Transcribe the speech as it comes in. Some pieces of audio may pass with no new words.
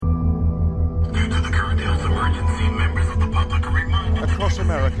Across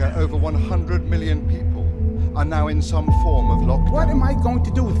America, over 100 million people are now in some form of lockdown. What am I going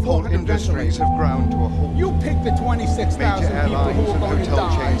to do with Whole 400 industries ventilators? have ground to a halt. You pick the 26,000 Major people airlines who are and going to hotel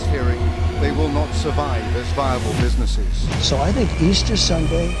die. chains fearing they will not survive as viable businesses. So I think Easter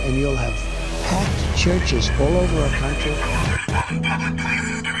Sunday, and you'll have packed churches all over our country.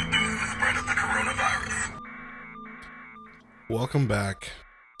 Welcome back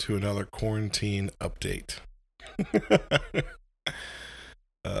to another quarantine update.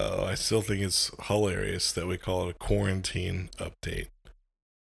 I still think it's hilarious that we call it a quarantine update.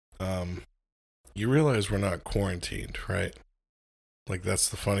 You realize we're not quarantined, right? Like, that's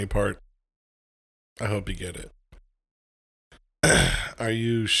the funny part. I hope you get it. Are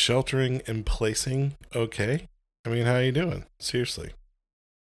you sheltering in placing okay? I mean, how you doing? Seriously.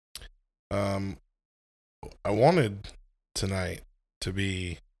 I wanted tonight to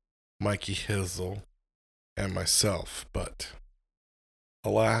be Mikey Hizzle and myself, but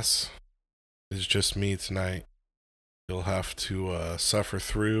alas, it's just me tonight. You'll have to suffer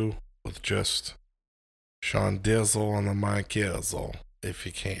through with just Sean Dizzle on the Mike Hizzle if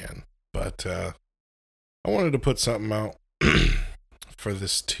you can. But I wanted to put something out for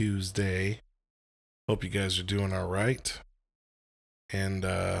this Tuesday. Hope you guys are doing all right and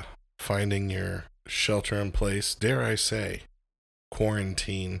finding your shelter in place, dare I say,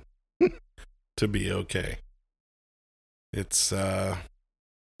 quarantine to be okay. It's I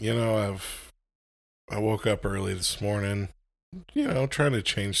woke up early this morning, trying to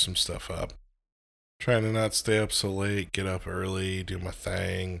change some stuff up, trying to not stay up so late, get up early, do my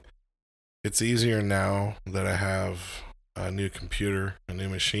thing. It's easier now that I have a new computer, a new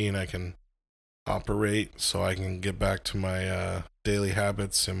machine I can operate, so I can get back to my daily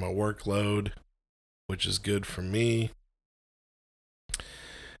habits and my workload, which is good for me.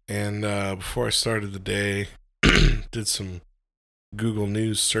 And before I started the day, did some Google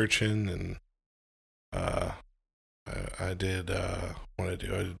News searching, and I did what I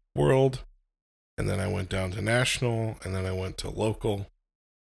do. I did world, and then I went down to national, and then I went to local.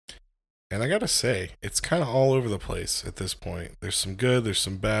 And I gotta say, it's kind of all over the place at this point. There's some good, there's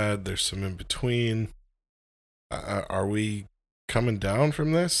some bad, there's some in between. Are we coming down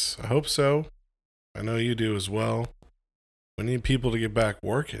from this? I hope so. I know you do as well. We need people to get back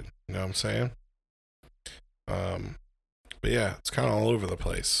working. You know what I'm saying? But yeah, it's kind of all over the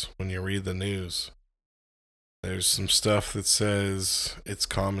place when you read the news. There's some stuff that says it's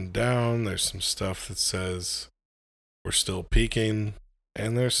calming down. There's some stuff that says we're still peaking.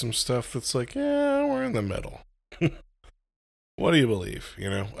 And there's some stuff that's like, yeah, we're in the middle. What do you believe?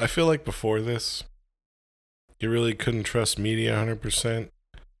 I feel like before this, you really couldn't trust media 100%.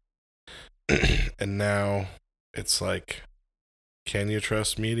 And now it's like, can you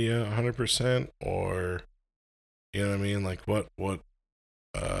trust media 100%? Or, you know what I mean? Like, what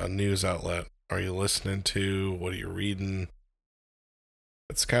news outlet are you listening to? What are you reading?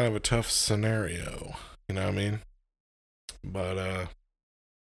 It's kind of a tough scenario. You know what I mean? But,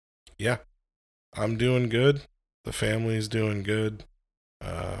 yeah, I'm doing good. The family's doing good.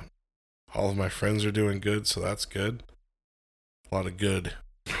 All of my friends are doing good, so that's good. A lot of good,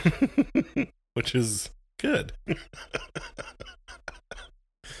 which is good.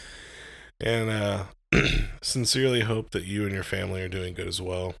 And sincerely hope that you and your family are doing good as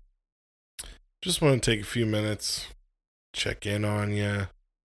well. Just want to take a few minutes, check in on you,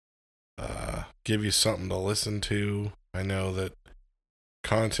 give you something to listen to. I know that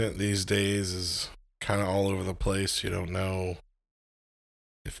content these days is kind of all over the place. You don't know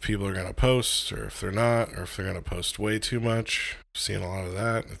if people are going to post or if they're not, or if they're going to post way too much. I've seen a lot of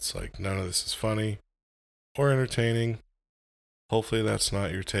that. It's like none of this is funny or entertaining. Hopefully that's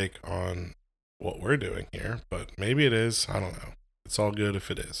not your take on what we're doing here, but maybe it is. I don't know. It's all good if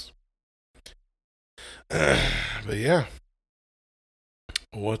it is. But yeah,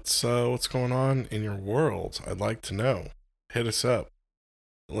 what's going on in your world? I'd like to know. Hit us up.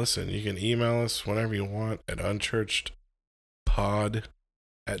 Listen, you can email us whenever you want at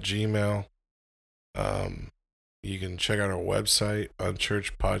unchurchedpod@gmail. You can check out our website,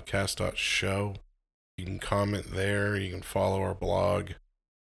 unchurchedpodcast.show. You can comment there. You can follow our blog.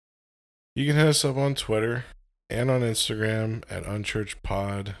 You can hit us up on Twitter and on Instagram at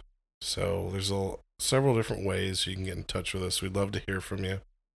unchurchedpod. So there's several different ways you can get in touch with us. We'd love to hear from you.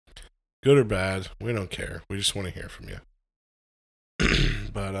 Good or bad, we don't care. We just want to hear from you.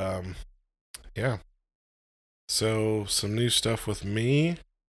 But, yeah. So, some new stuff with me.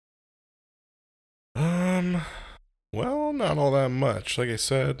 Well, not all that much. Like I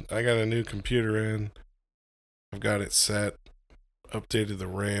said, I got a new computer in. I've got it set. Updated the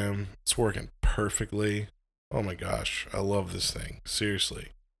RAM. It's working perfectly. Oh my gosh, I love this thing. Seriously.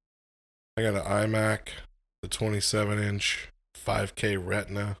 I got an iMac, the 27-inch 5K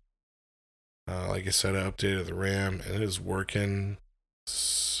Retina. Like I said, I updated the RAM, and it is working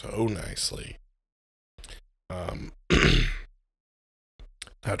so nicely. Not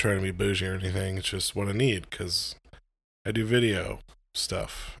trying to be bougie or anything. It's just what I need, because I do video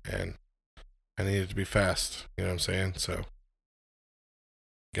stuff, and I need it to be fast. You know what I'm saying? So,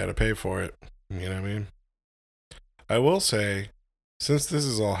 gotta pay for it. You know what I mean? I will say, since this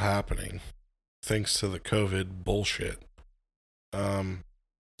is all happening, thanks to the COVID bullshit,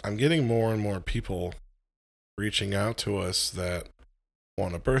 I'm getting more and more people reaching out to us that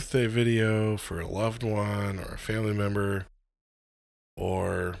want a birthday video for a loved one or a family member,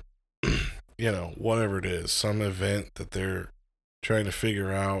 or whatever it is, some event that they're trying to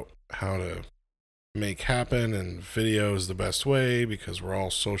figure out how to make happen, and video is the best way because we're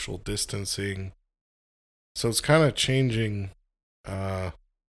all social distancing. So it's kind of changing.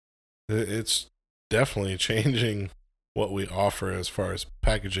 It's definitely changing what we offer as far as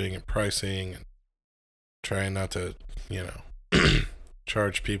packaging and pricing, and trying not to,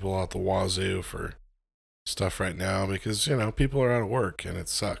 charge people out the wazoo for stuff right now, because, people are out of work and it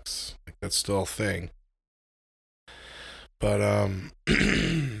sucks. Like, that's still a thing. But,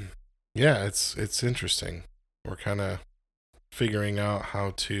 yeah, it's interesting. We're kind of figuring out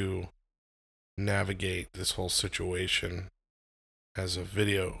how to navigate this whole situation as a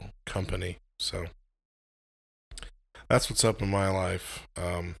video company. So that's what's up in my life.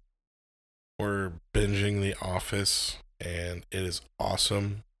 We're binging The Office, and it is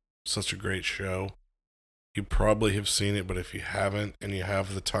awesome. Such a great show. You probably have seen it, but if you haven't and you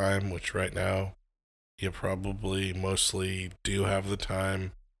have the time, which right now you probably mostly do have the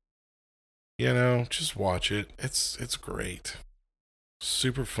time, just watch it. It's great.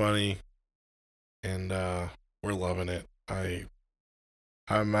 Super funny, and we're loving it.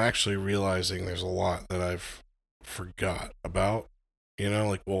 I'm actually realizing there's a lot that I've forgot about.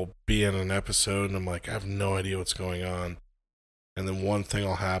 Like we'll be in an episode and I'm like, I have no idea what's going on. And then one thing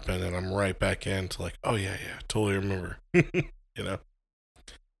will happen and I'm right back into like, oh yeah, totally remember.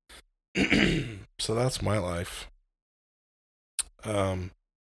 So that's my life. But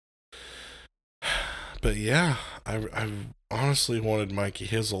yeah, I honestly wanted Mikey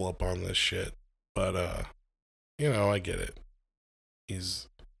Hizzle up on this shit. But I get it. He's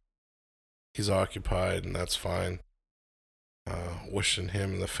occupied, and that's fine. Wishing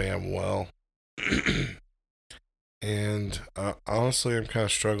him and the fam well. And honestly, I'm kind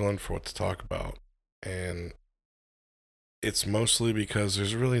of struggling for what to talk about. And it's mostly because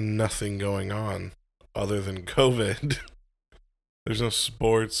there's really nothing going on other than COVID. There's no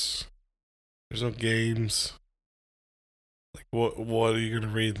sports. There's no games. Like, what are you going to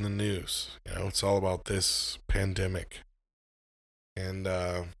read in the news? It's all about this pandemic. And,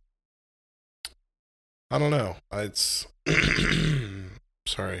 I don't know. It's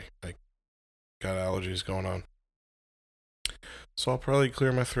sorry, I got allergies going on. So I'll probably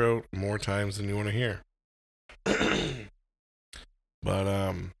clear my throat more times than you want to hear.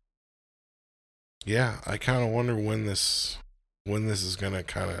 But yeah, I kind of wonder when this is gonna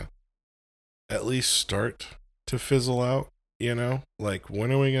kind of at least start to fizzle out. Like,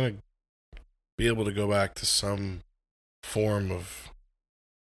 when are we gonna be able to go back to some form of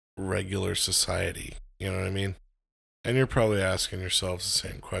regular society? You know what I mean? And you're probably asking yourselves the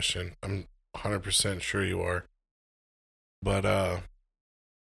same question. I'm 100% sure you are. But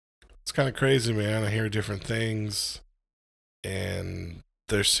it's kind of crazy, man. I hear different things, and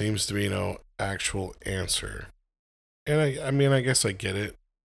there seems to be no actual answer. And I guess I get it.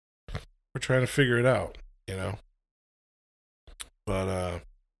 We're trying to figure it out, But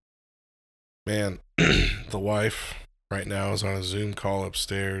man, the wife right now is on a Zoom call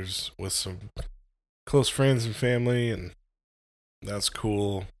upstairs with some close friends and family, and that's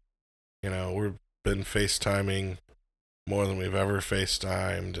cool. We've been FaceTiming more than we've ever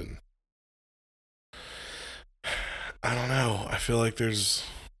FaceTimed, and I don't know. I feel like there's,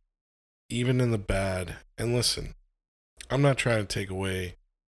 even in the bad, and listen, I'm not trying to take away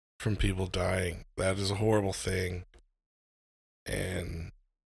from people dying. That is a horrible thing, and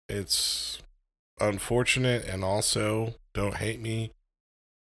it's unfortunate, and also, don't hate me,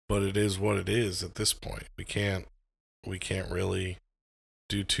 but it is what it is at this point. We can't really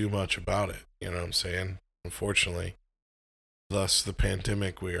do too much about it. You know what I'm saying? Unfortunately. Thus the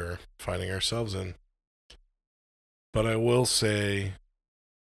pandemic we are finding ourselves in. But I will say,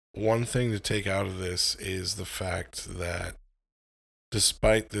 one thing to take out of this is the fact that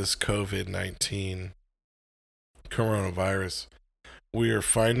despite this COVID-19 coronavirus, we are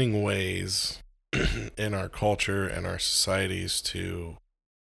finding ways in our culture and our societies to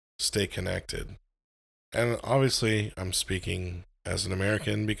stay connected. And obviously, I'm speaking as an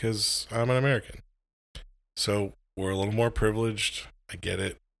American because I'm an American. So we're a little more privileged. I get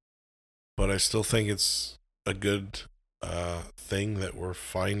it. But I still think it's a good thing that we're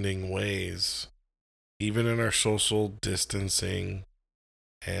finding ways, even in our social distancing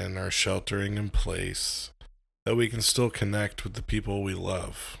and our sheltering in place, that we can still connect with the people we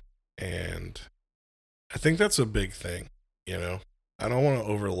love. And I think that's a big thing, you know? I don't want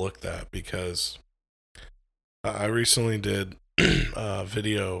to overlook that because I recently did a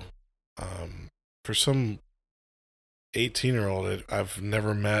video for some 18-year-old I've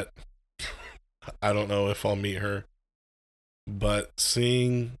never met. I don't know if I'll meet her. But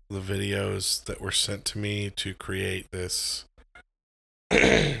seeing the videos that were sent to me to create this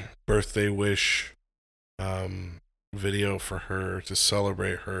birthday wish video for her to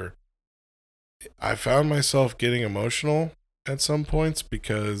celebrate her, I found myself getting emotional at some points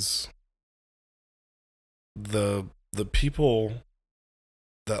because the people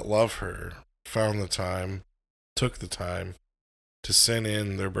that love her found the time, took the time to send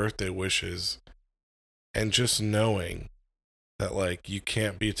in their birthday wishes, and just knowing that, like, you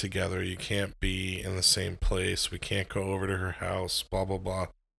can't be together, you can't be in the same place, we can't go over to her house, blah, blah, blah.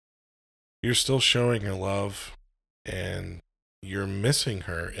 You're still showing her love, and you're missing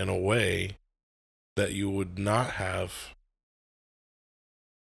her in a way that you would not have,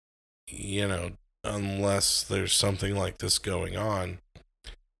 you know, unless there's something like this going on.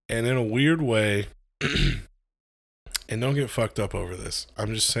 And in a weird way, and don't get fucked up over this,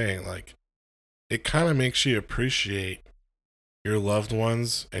 I'm just saying, like, it kind of makes you appreciate your loved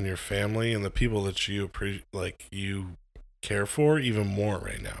ones and your family and the people that you you care for even more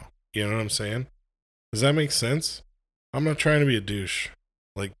right now. You know what I'm saying? Does that make sense? I'm not trying to be a douche.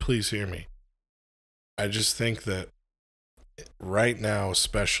 Like, please hear me. I just think that right now,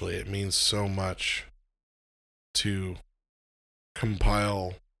 especially, it means so much to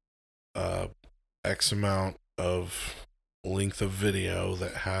compile X amount of length of video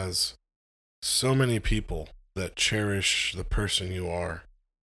that has so many people that cherish the person you are.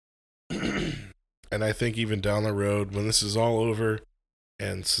 And I think even down the road, when this is all over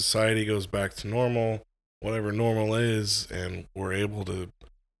and society goes back to normal, whatever normal is, and we're able to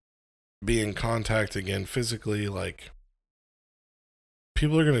be in contact again physically, like,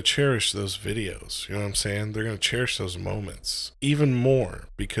 people are going to cherish those videos. You know what I'm saying? They're going to cherish those moments even more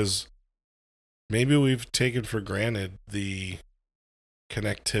because maybe we've taken for granted the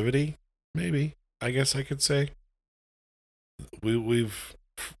connectivity. Maybe, I guess I could say. We've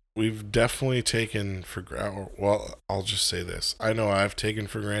definitely taken for well, I'll just say this. I know I've taken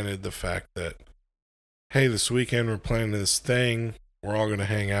for granted the fact that, hey, this weekend we're planning this thing. We're all going to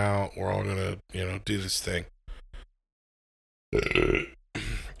hang out. We're all going to, you know, do this thing.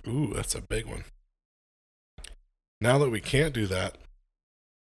 Ooh, that's a big one. Now that we can't do that,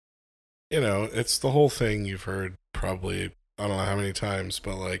 you know, it's the whole thing you've heard probably, I don't know how many times,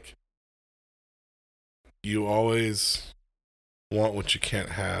 but like, you always want what you can't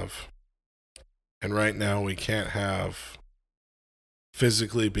have. And right now we can't have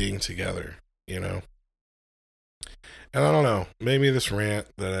physically being together, you know? And I don't know, maybe this rant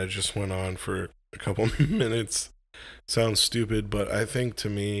that I just went on for a couple minutes sounds stupid, but I think to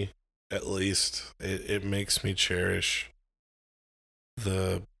me, at least, it makes me cherish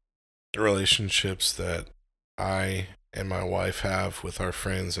the relationships that I and my wife have with our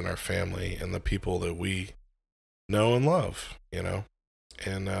friends and our family and the people that we know and love, you know?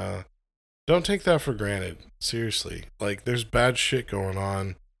 And don't take that for granted. Seriously. Like, there's bad shit going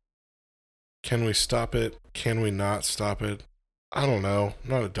on. Can we stop it? Can we not stop it? I don't know. I'm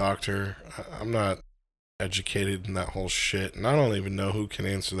not a doctor. I'm not educated in that whole shit. And I don't even know who can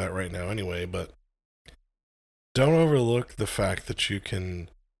answer that right now anyway. But don't overlook the fact that you can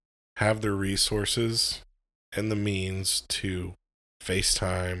have the resources and the means to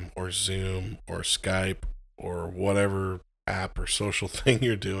FaceTime or Zoom or Skype or whatever app or social thing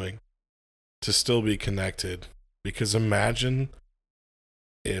you're doing to still be connected. Because imagine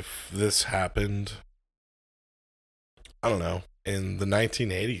if this happened, I don't know, in the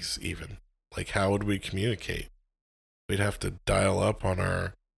 1980s even. Like, how would we communicate? We'd have to dial up on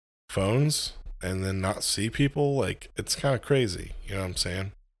our phones and then not see people. Like, it's kind of crazy, you know what I'm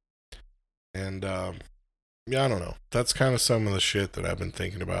saying? And yeah, I don't know. That's kind of some of the shit that I've been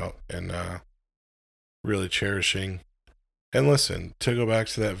thinking about and really cherishing. And listen, to go back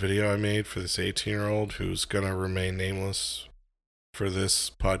to that video I made for this 18-year-old who's going to remain nameless for this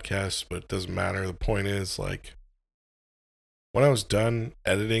podcast, but it doesn't matter. The point is, like, when I was done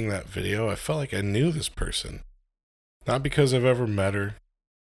editing that video, I felt like I knew this person. Not because I've ever met her,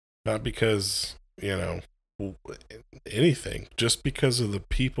 not because, anything, just because of the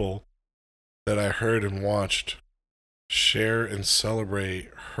people that I heard and watched share and celebrate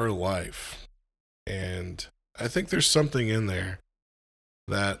her life. And I think there's something in there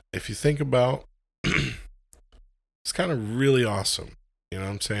that, if you think about, it's kind of really awesome. You know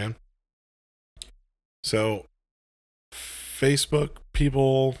what I'm saying? So, Facebook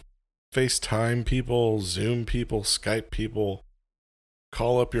people, FaceTime people, Zoom people, Skype people,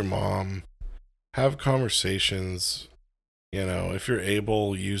 call up your mom, have conversations. If you're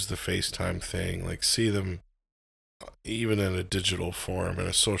able, use the FaceTime thing, like see them even in a digital form, in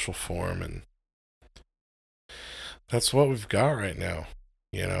a social form. And that's what we've got right now.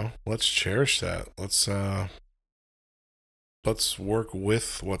 Let's cherish that. Let's work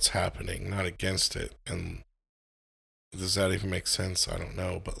with what's happening, not against it. And does that even make sense? I don't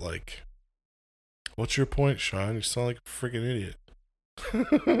know. But what's your point, Sean? You sound like a freaking idiot.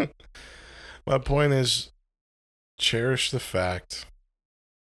 My point is, cherish the fact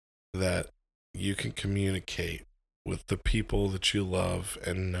that you can communicate with the people that you love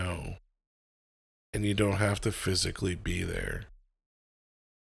and know, and you don't have to physically be there.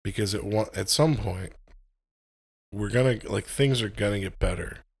 Because at some point, things are gonna get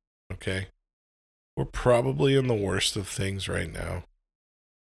better, okay? We're probably in the worst of things right now.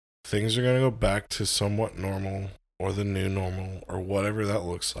 Things are gonna go back to somewhat normal, or the new normal, or whatever that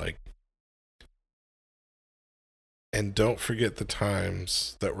looks like. And don't forget the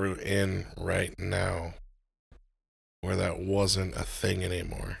times that we're in right now, where that wasn't a thing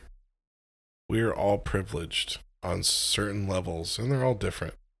anymore. We are all privileged on certain levels, and they're all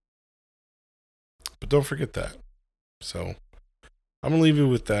different. But don't forget that. So, I'm going to leave you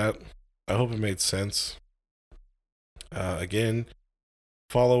with that. I hope it made sense. Again,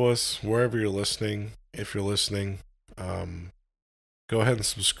 follow us wherever you're listening. If you're listening, go ahead and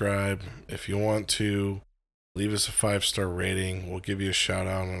subscribe. If you want to, leave us a 5-star rating. We'll give you a shout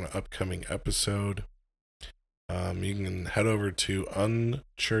out on an upcoming episode. You can head over to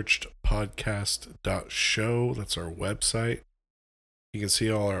unchurchedpodcast.show. That's our website. You can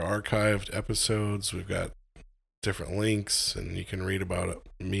see all our archived episodes. We've got different links, and you can read about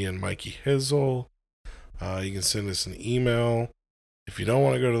me and Mikey Hizzle. You can send us an email. If you don't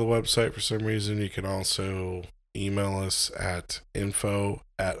want to go to the website for some reason, you can also email us at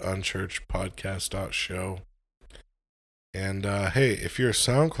info@unchurchedpodcast.show. And hey, if you're a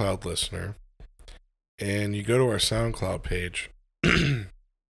SoundCloud listener and you go to our SoundCloud page,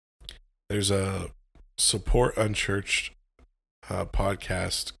 there's a Support Unchurched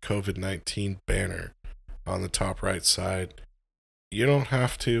podcast COVID-19 banner on the top right side. You don't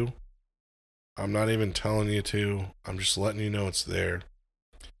have to. I'm not even telling you to. I'm just letting you know it's there.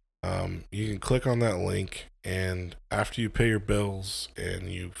 You can click on that link, and after you pay your bills and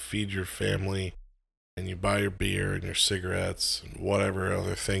you feed your family and you buy your beer and your cigarettes and whatever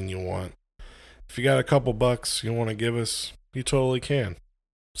other thing you want, if you got a couple bucks you want to give us, you totally can.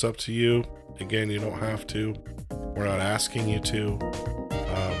 It's up to you. Again, you don't have to. We're not asking you to.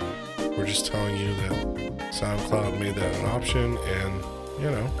 We're just telling you that SoundCloud made that an option, and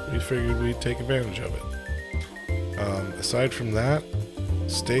we figured we'd take advantage of it. Aside from that,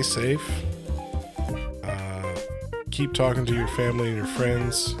 stay safe. Keep talking to your family and your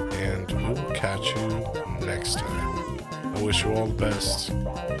friends, and we'll catch you next time. I wish you all the best.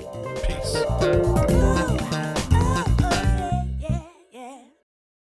 Peace.